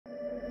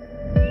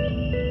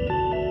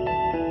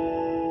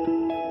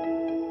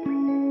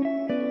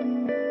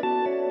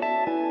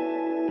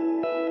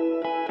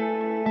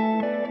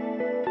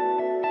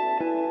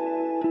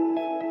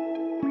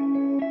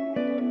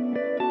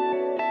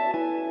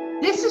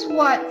is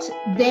what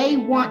they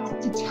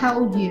want to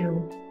tell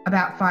you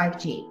about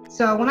 5G.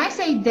 So when I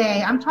say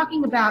they, I'm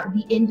talking about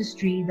the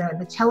industry,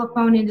 the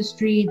telephone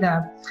industry,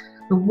 the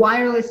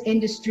wireless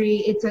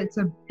industry. It's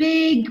a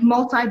big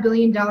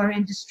multi-billion-dollar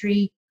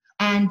industry,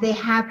 and they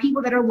have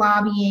people that are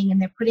lobbying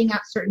and they're putting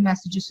out certain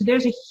messages. So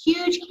there's a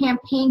huge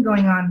campaign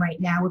going on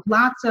right now with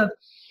lots of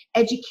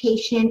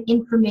education,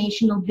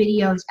 informational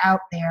videos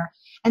out there.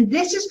 And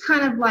this is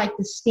kind of like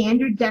the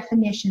standard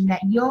definition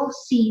that you'll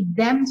see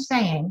them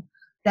saying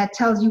that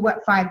tells you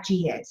what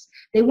 5G is.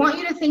 They want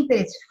you to think that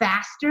it's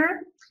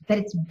faster, that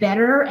it's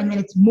better, and that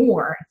it's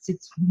more.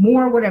 It's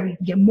more whatever. You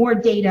can get more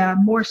data,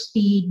 more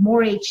speed,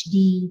 more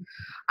HD.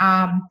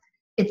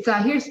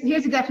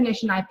 Here's a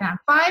definition I found.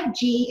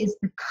 5G is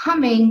the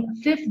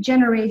coming 5th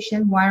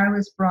generation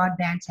wireless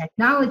broadband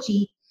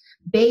technology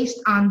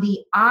based on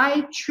the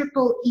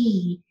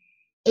IEEE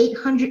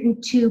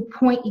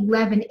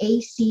 802.11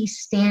 AC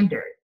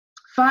standard.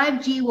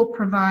 5G will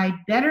provide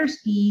better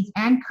speeds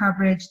and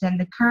coverage than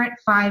the current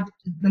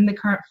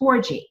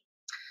 4G.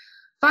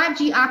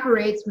 5G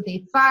operates with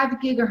a 5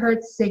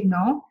 gigahertz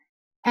signal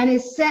and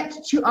is set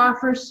to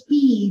offer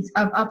speeds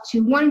of up to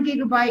 1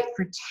 gigabyte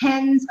for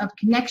tens of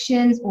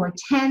connections or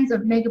tens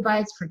of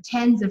megabytes for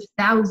tens of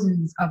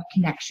thousands of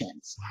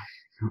connections.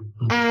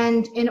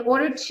 And in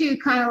order to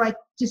kind of like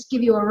just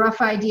give you a rough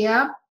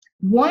idea,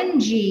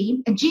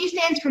 1G, and G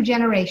stands for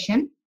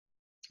generation,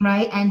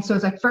 right? And so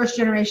it's like first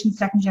generation,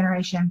 second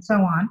generation, so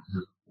on.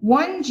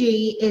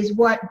 1G is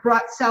what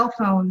brought cell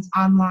phones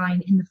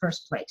online in the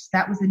first place.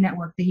 That was the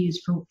network they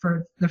used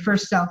for the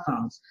first cell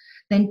phones.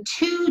 Then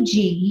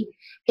 2G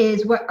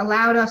is what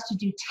allowed us to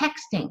do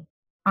texting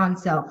on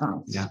cell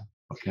phones. Yeah,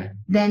 okay.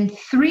 Then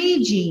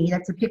 3G,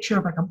 that's a picture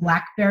of like a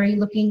BlackBerry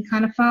looking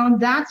kind of phone.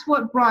 That's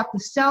what brought the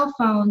cell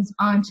phones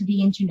onto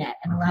the internet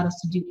and allowed us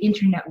to do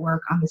internet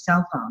work on the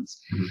cell phones.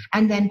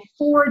 And then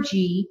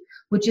 4G,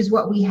 which is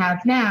what we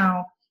have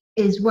now,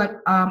 is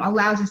what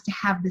allows us to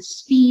have the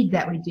speed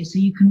that we do. So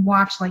you can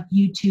watch like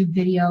YouTube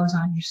videos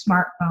on your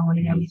smartphone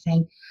and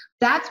everything.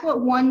 That's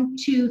what 1,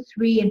 2,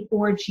 3, and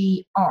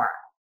 4G are.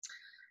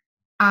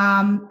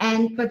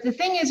 But the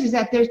thing is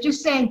that they're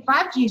just saying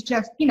 5G is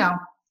just,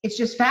 it's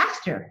just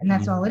faster, and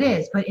that's all it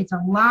is. But it's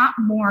a lot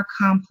more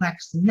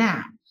complex than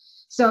that.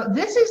 So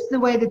this is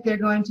the way that they're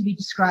going to be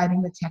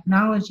describing the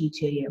technology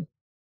to you.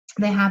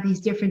 They have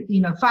these different,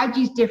 5G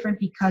is different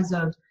because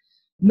of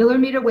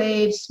millimeter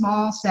wave,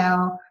 small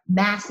cell,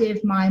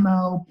 massive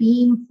MIMO,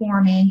 beam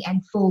forming,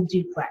 and full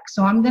duplex.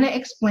 So I'm going to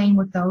explain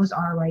what those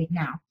are right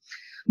now.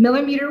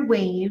 Millimeter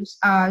waves,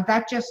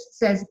 that just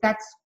says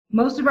that's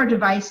most of our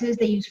devices,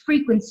 they use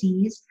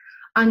frequencies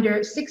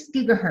under 6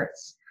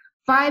 gigahertz.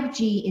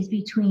 5G is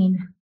between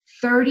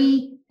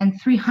 30 and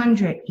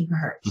 300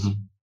 gigahertz.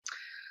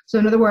 So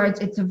in other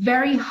words, it's a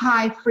very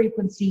high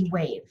frequency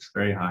wave.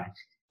 Very high.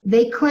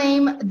 They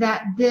claim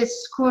that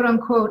this, quote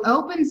unquote,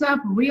 opens up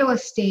real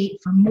estate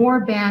for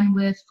more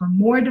bandwidth, for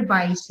more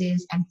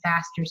devices, and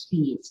faster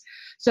speeds.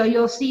 So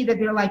you'll see that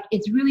they're like,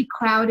 it's really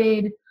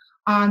crowded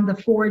on the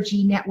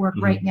 4G network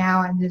right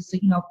now. And there's,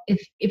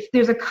 if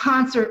there's a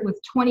concert with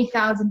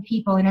 20,000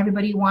 people and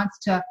everybody wants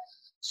to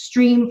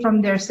stream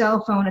from their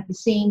cell phone at the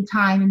same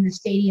time in the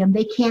stadium,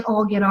 they can't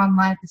all get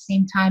online at the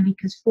same time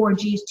because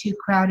 4G is too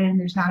crowded and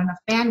there's not enough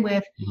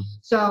bandwidth.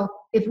 So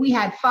if we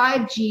had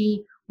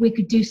 5G, we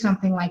could do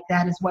something like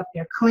that, is what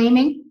they're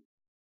claiming,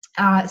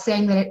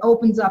 saying that it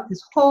opens up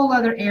this whole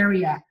other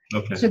area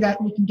so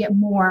that we can get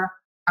more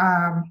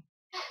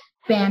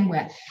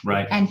bandwidth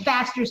and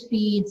faster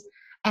speeds.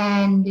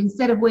 And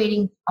instead of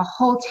waiting a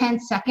whole 10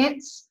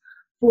 seconds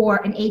for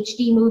an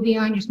HD movie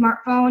on your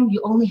smartphone, you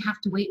only have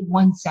to wait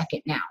 1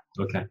 second now.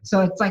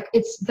 So it's like,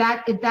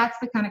 that's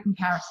the kind of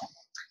comparison.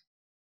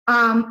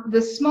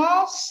 The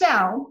small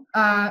cell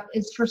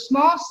is for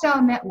small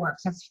cell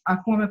networks. That's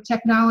a form of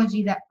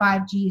technology that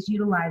 5G is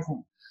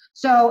utilizing.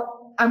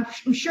 So I'm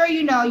sure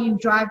you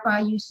drive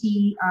by, you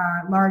see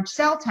large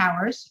cell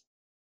towers,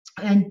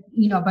 and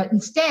but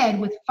instead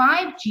with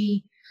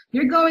 5G,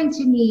 you're going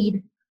to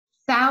need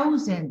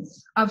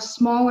thousands of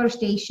smaller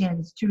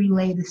stations to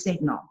relay the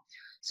signal.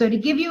 So to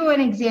give you an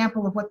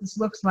example of what this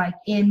looks like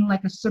in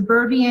like a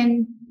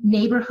suburban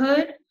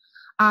neighborhood,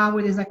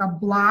 where there's like a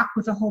block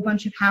with a whole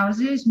bunch of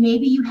houses,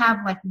 maybe you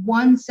have like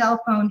one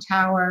cell phone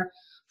tower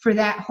for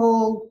that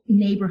whole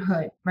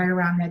neighborhood right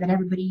around there that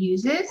everybody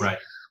uses.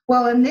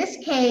 Well, in this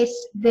case,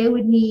 they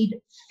would need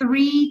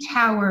 3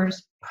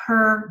 towers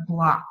per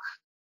block.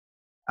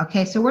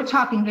 Okay, so we're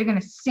talking, they're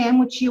going to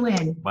sandwich you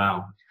in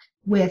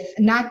with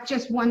not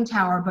just one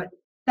tower, but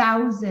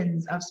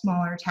thousands of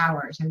smaller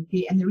towers. And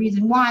the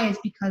reason why is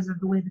because of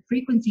the way the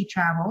frequency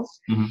travels.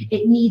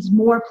 It needs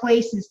more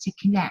places to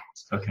connect.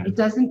 It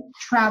doesn't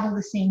travel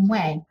the same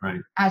way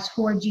as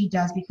 4G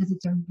does because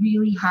it's a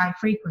really high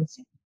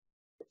frequency.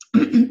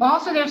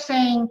 Also, they're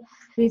saying,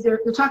 they're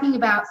talking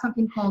about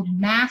something called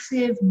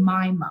massive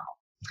MIMO.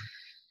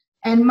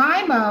 And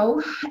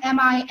MIMO,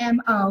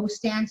 M-I-M-O,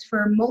 stands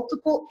for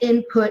multiple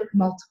input,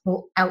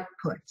 multiple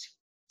output.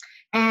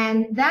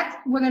 And that's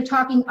when they're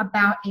talking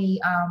about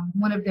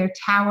one of their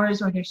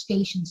towers or their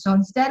stations. So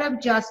instead of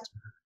just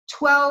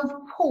 12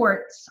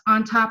 ports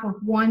on top of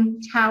one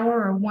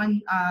tower or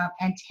one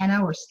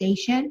antenna or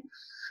station,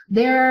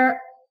 they're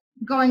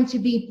going to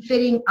be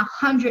fitting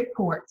 100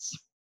 ports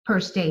per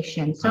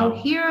station. So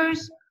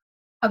here's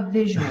a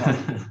visual.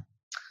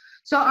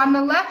 So on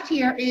the left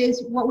here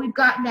is what we've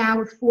got now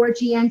with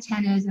 4G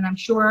antennas, and I'm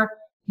sure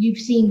you've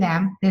seen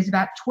them. There's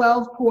about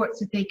 12 ports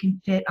that they can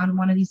fit on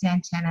one of these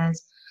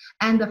antennas.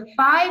 And the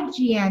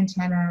 5G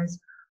antennas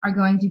are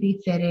going to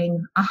be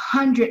fitting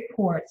 100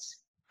 ports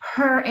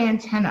per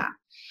antenna.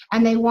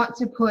 And they want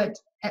to put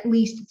at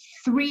least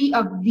 3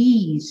 of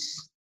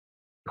these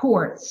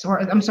ports, or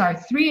I'm sorry,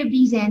 3 of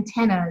these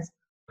antennas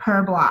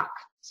per block.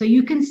 So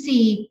you can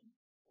see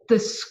the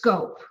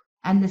scope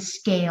and the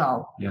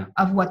scale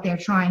of what they're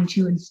trying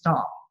to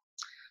install.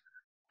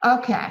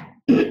 Okay.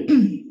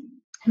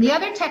 The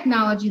other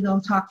technology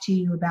they'll talk to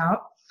you about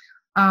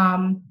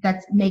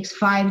that makes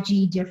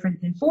 5G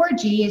different than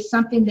 4G is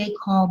something they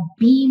call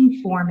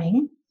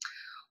beamforming,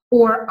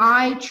 or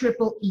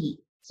IEEE.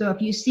 So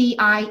if you see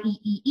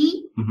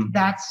IEEE,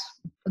 that's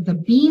the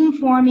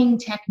beamforming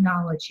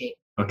technology.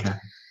 Okay.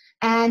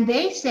 And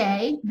they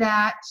say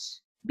that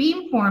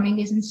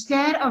beamforming is,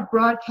 instead of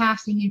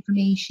broadcasting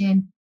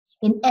information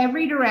in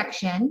every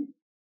direction,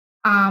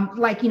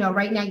 like, you know,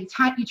 right now you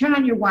turn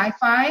on your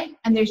Wi-Fi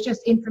and there's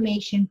just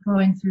information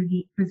flowing through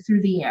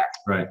the air.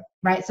 Right.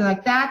 Right. So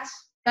like that's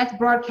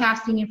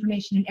broadcasting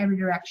information in every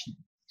direction.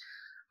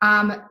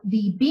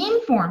 The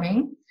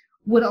beamforming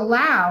would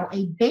allow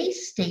a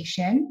base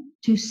station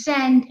to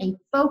send a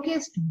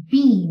focused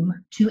beam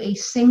to a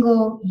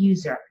single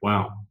user.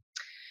 Wow.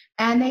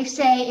 And they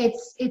say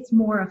it's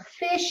more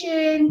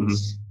efficient,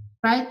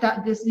 right?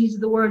 These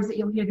are the words that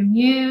you'll hear them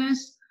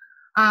use.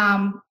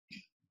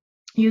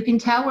 You can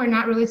tell we're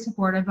not really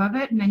supportive of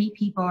it. Many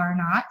people are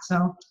not.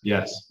 So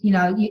yes, you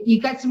know, you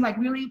got some like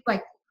really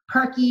like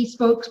perky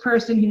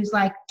spokesperson who's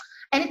like,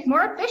 and it's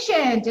more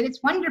efficient and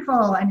it's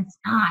wonderful, and it's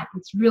not.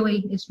 It's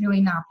really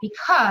not,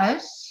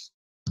 because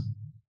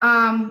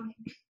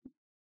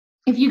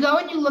if you go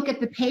and you look at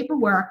the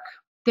paperwork,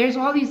 there's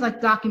all these like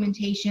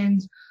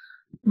documentations,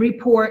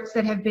 reports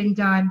that have been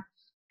done,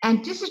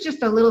 and this is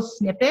just a little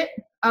snippet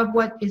of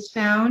what is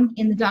found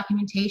in the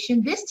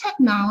documentation. This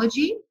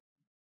technology,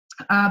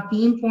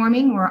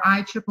 beamforming or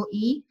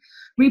IEEE,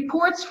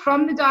 reports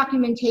from the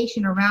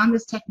documentation around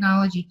this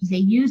technology, because they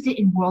used it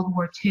in World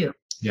War II.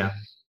 Yeah.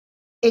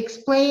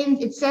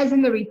 It says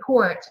in the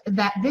report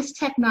that this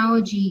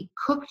technology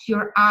cooked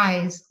your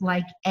eyes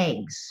like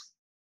eggs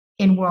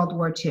in World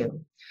War II.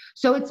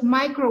 So it's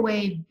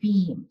microwave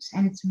beams,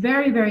 and it's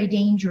very, very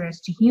dangerous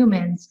to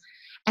humans.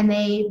 And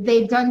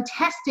they've done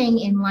testing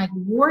in like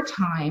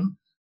wartime,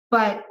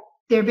 but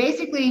they're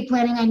basically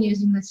planning on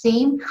using the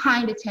same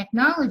kind of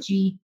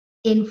technology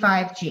in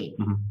 5G.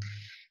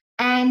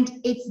 And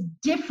it's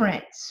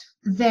different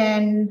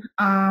than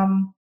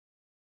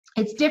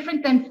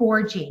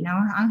 4G.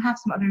 Now I have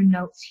some other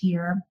notes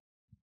here.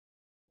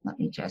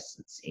 Let's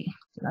see.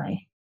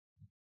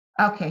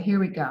 Okay, here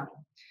we go.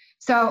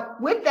 So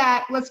with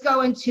that, let's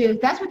go into,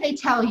 that's what they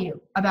tell you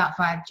about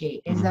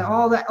 5G, is that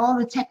all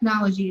the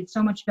technology is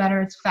so much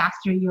better, it's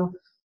faster. You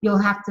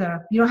don't have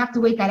to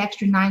wait that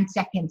extra 9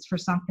 seconds for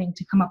something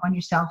to come up on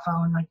your cell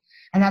phone,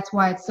 and that's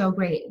why it's so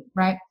great,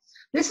 right?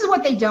 This is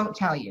what they don't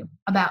tell you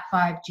about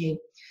 5G,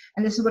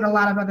 and this is what a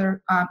lot of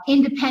other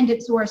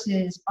independent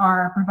sources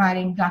are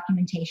providing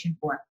documentation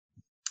for.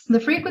 The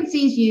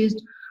frequencies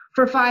used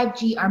for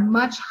 5G are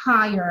much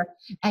higher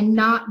and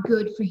not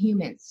good for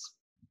humans.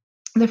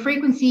 The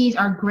frequencies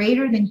are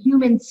greater than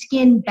human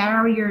skin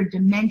barrier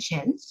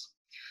dimensions.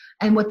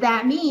 And what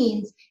that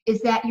means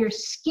is that your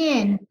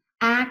skin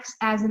acts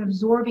as an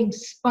absorbing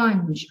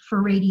sponge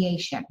for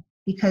radiation,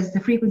 because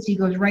the frequency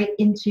goes right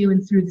into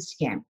and through the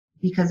skin,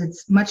 because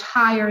it's much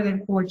higher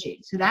than 4G.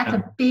 So that's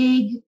a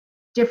big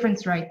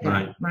difference right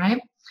there, right?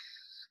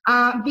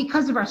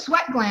 Because of our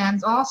sweat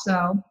glands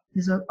also,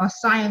 there's a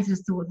science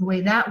as to the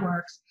way that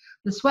works.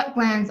 The sweat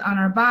glands on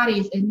our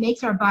bodies, it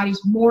makes our bodies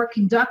more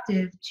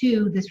conductive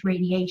to this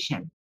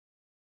radiation.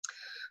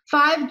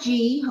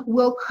 5G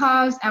will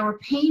cause our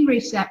pain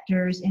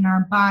receptors in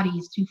our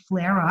bodies to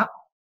flare up.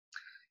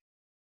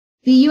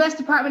 The U.S.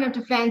 Department of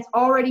Defense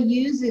already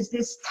uses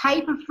this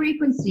type of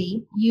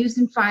frequency used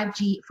in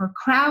 5G for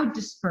crowd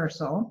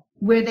dispersal,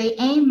 where they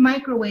aim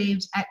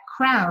microwaves at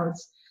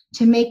crowds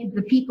to make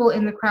the people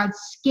in the crowd's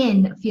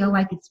skin feel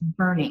like it's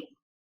burning.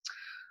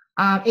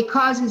 It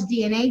causes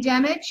DNA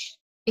damage.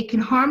 It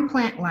can harm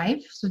plant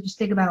life. So just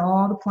think about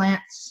all the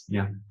plants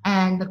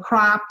and the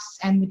crops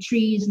and the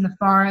trees and the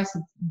forests.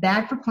 It's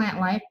bad for plant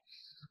life.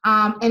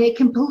 And it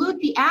can pollute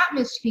the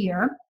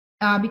atmosphere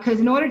because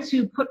in order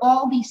to put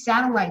all these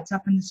satellites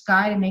up in the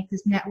sky to make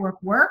this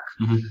network work,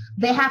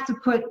 they have to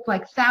put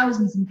like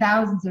thousands and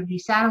thousands of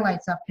these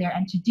satellites up there.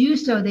 And to do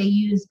so, they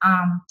use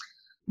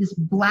this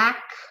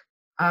black,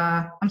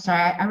 I'm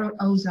sorry, I wrote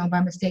ozone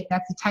by mistake.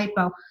 That's a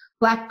typo.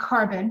 black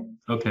carbon.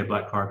 Okay,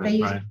 black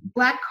carbon, right.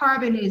 Black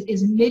carbon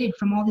is emitted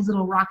from all these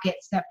little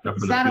rockets that put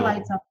the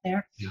satellites up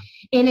there,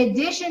 in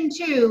addition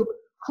to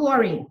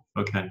chlorine.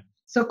 Okay.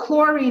 So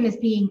chlorine is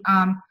being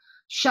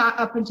shot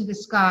up into the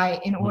sky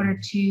in order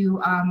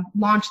to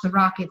launch the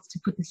rockets to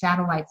put the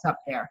satellites up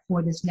there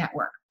for this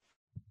network.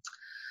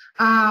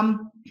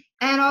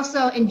 And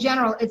also, in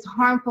general, it's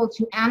harmful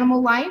to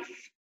animal life.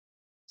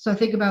 So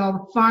think about all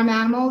the farm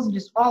animals and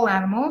just all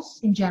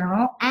animals in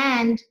general,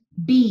 and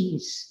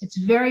bees. It's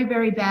very,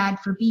 very bad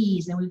for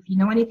bees. And if you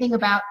know anything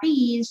about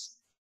bees,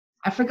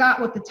 I forgot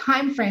what the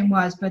time frame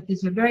was, but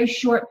there's a very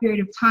short period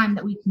of time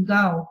that we can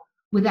go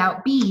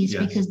without bees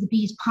because the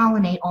bees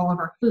pollinate all of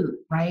our food,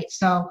 right?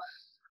 So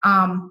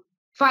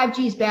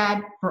 5G is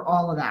bad for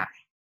all of that.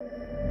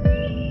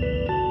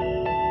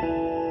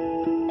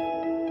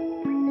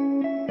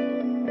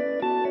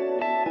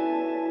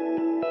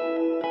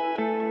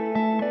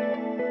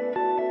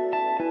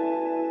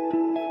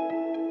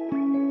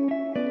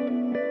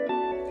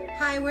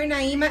 Hi, we're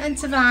Naima and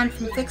Tavan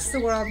from Fix the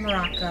World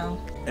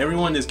Morocco.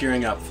 Everyone is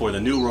gearing up for the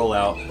new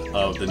rollout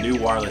of the new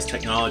wireless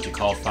technology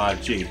called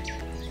 5G,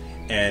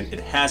 and it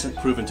hasn't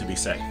proven to be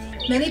safe.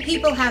 Many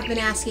people have been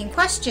asking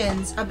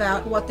questions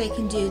about what they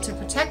can do to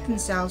protect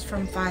themselves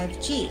from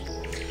 5G.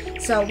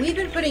 So we've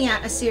been putting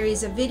out a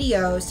series of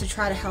videos to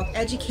try to help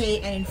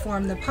educate and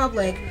inform the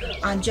public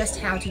on just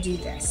how to do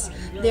this.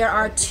 There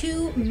are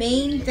two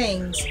main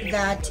things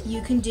that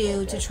you can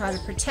do to try to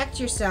protect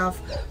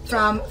yourself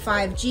from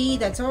 5G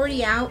that's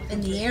already out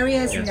in the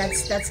areas and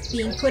that's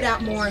being put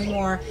out more and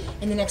more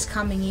in the next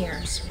coming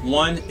years.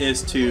 One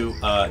is to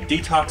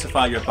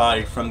detoxify your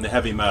body from the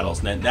heavy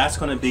metals, and that's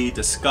going to be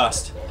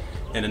discussed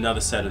in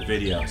another set of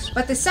videos.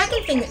 But the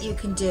second thing that you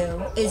can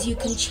do is you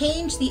can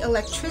change the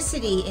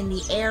electricity in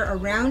the air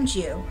around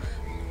you,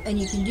 and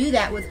you can do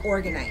that with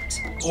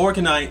Orgonite.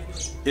 Orgonite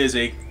is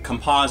a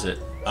composite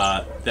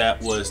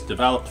that was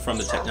developed from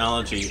the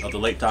technology of the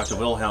late Dr.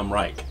 Wilhelm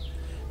Reich.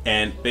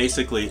 And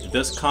basically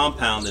this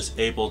compound is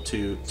able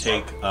to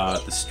take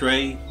the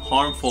stray,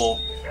 harmful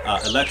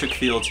electric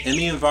fields in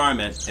the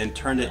environment and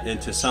turn it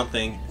into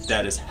something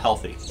that is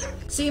healthy.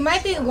 So you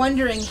might be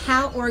wondering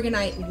how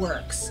Orgonite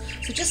works.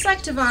 So just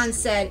like Tavan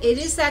said, it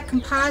is that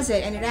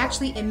composite, and it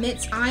actually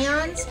emits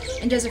ions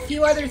and does a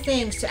few other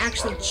things to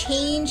actually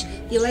change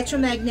the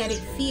electromagnetic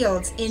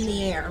fields in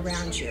the air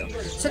around you.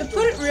 So to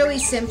put it really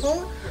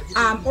simple,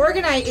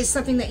 Orgonite is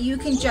something that you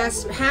can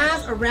just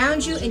have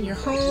around you in your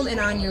home and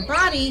on your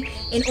body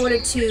in order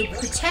to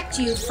protect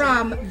you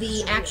from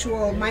the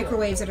actual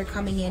microwaves that are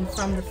coming in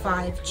from the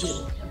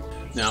 5G.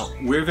 Now,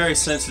 we're very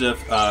sensitive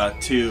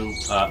to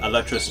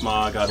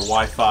electrosmog, to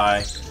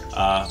Wi-Fi,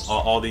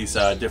 all these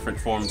different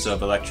forms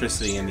of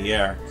electricity in the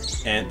air,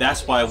 and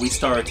that's why we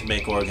started to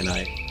make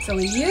Orgonite. So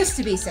we used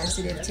to be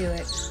sensitive to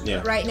it,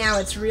 but right now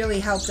it's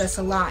really helped us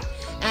a lot.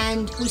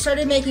 And we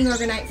started making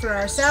Orgonite for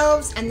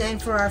ourselves and then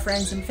for our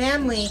friends and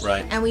family,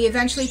 and we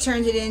eventually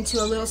turned it into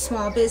a little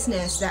small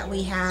business that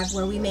we have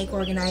where we make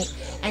Orgonite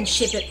and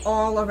ship it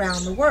all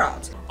around the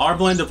world. Our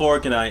blend of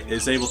Orgonite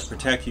is able to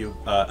protect you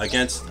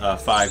against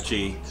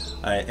 5G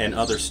and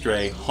other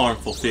stray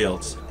harmful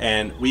fields,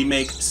 and we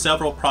make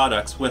several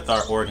products with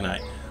our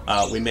Orgonite.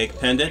 We make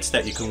pendants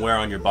that you can wear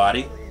on your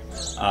body.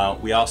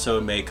 We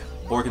also make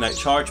Orgonite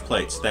charge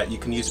plates that you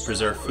can use to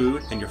preserve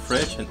food in your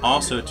fridge and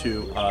also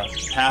to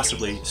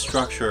passively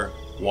structure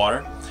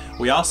water.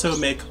 We also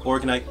make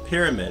Orgonite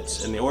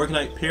pyramids, and the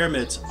Orgonite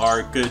pyramids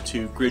are good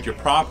to grid your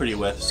property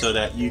with so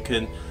that you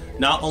can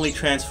not only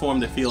transform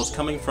the fields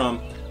coming from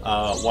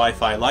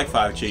Wi-Fi like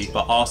 5G,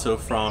 but also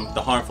from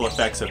the harmful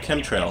effects of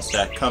chemtrails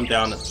that come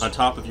down on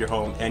top of your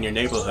home and your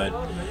neighborhood.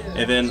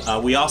 And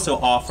then we also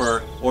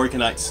offer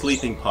Orgonite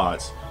sleeping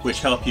pods, which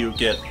help you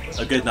get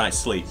a good night's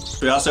sleep.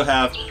 We also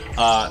have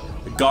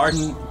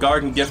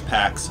garden gift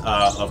packs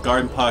of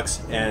garden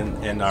pucks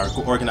and our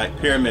Orgonite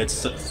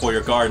pyramids for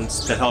your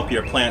gardens to help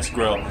your plants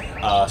grow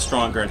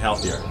stronger and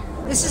healthier.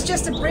 This is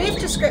just a brief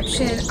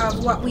description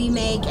of what we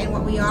make and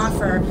what we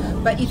offer,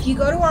 but if you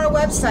go to our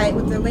website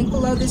with the link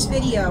below this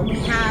video, we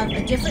have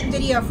a different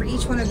video for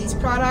each one of these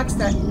products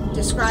that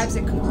describes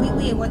it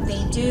completely and what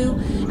they do.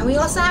 And we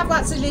also have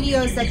lots of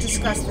videos that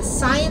discuss the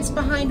science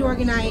behind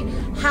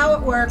Orgonite, how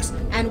it works,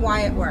 and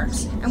why it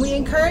works. And we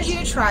encourage you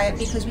to try it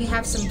because we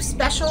have some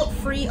special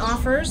free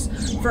offers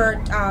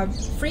for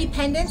free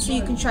pendants so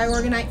you can try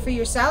Orgonite for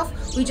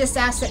yourself. We just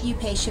ask that you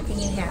pay shipping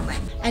and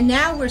handling. And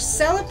now we're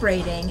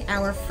celebrating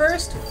our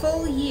first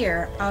full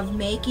year of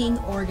making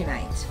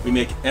Orgonite. We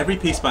make every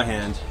piece by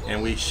hand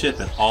and we ship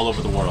it all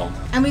over the world.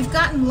 And we've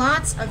gotten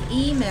lots of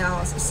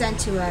emails sent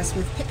to us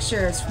with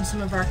pictures from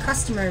some of our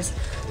customers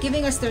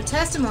giving us their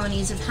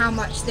testimonies of how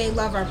much they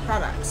love our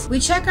products. We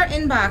check our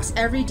inbox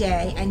every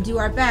day and do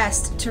our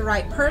best to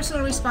write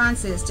personal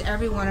responses to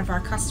every one of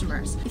our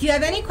customers. If you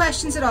have any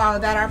questions at all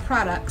about our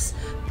products,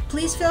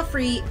 please feel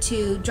free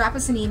to drop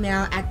us an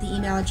email at the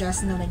email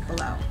address in the link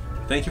below.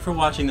 Thank you for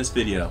watching this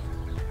video.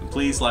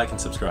 Please like and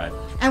subscribe.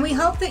 And we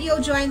hope that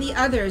you'll join the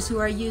others who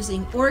are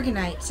using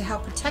Orgonite to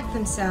help protect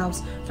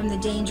themselves from the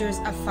dangers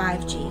of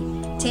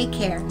 5G. Take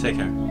care. Take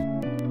care.